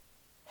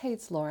Hey,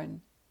 it's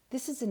Lauren.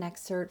 This is an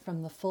excerpt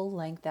from the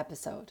full-length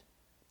episode.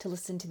 To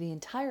listen to the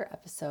entire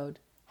episode,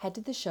 head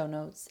to the show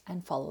notes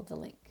and follow the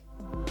link.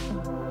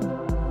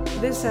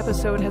 This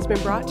episode has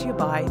been brought to you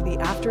by the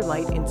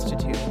Afterlight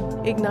Institute.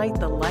 Ignite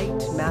the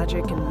light,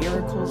 magic, and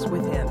miracles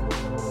within.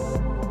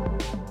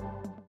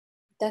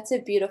 That's a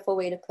beautiful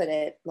way to put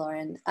it,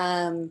 Lauren,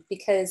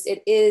 because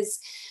it is,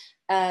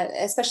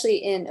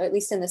 especially at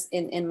least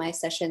in my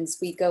sessions,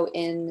 we go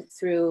in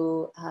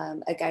through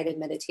a guided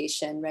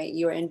meditation, right?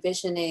 You're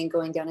envisioning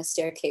going down a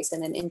staircase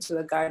and then into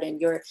a garden.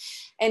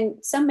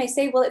 And some may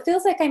say, well, it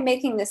feels like I'm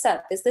making this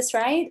up. Is this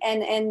right?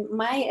 And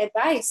my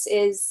advice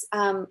is,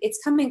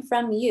 it's coming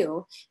from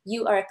you.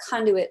 You are a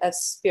conduit of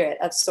spirit,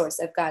 of source,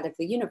 of God, of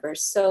the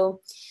universe. So,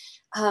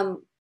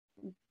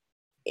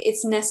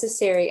 it's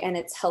necessary and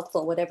it's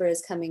helpful, whatever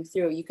is coming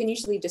through. You can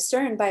usually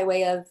discern by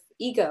way of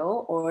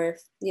ego or,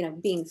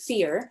 being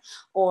fear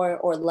or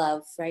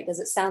love, right? Does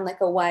it sound like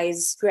a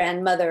wise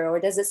grandmother or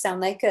does it sound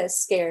like a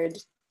scared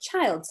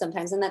child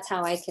sometimes? And that's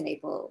how I'm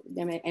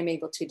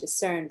able to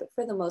discern. But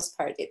for the most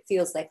part, it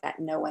feels like that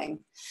knowing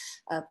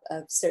of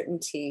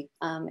certainty.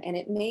 And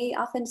it may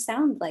often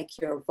sound like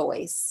your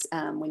voice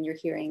when you're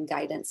hearing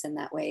guidance in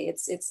that way.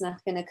 It's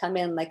not going to come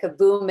in like a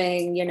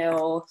booming,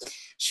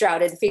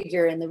 shrouded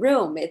figure in the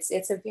room.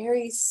 It's a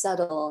very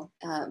subtle,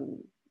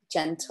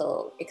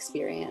 gentle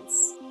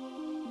experience.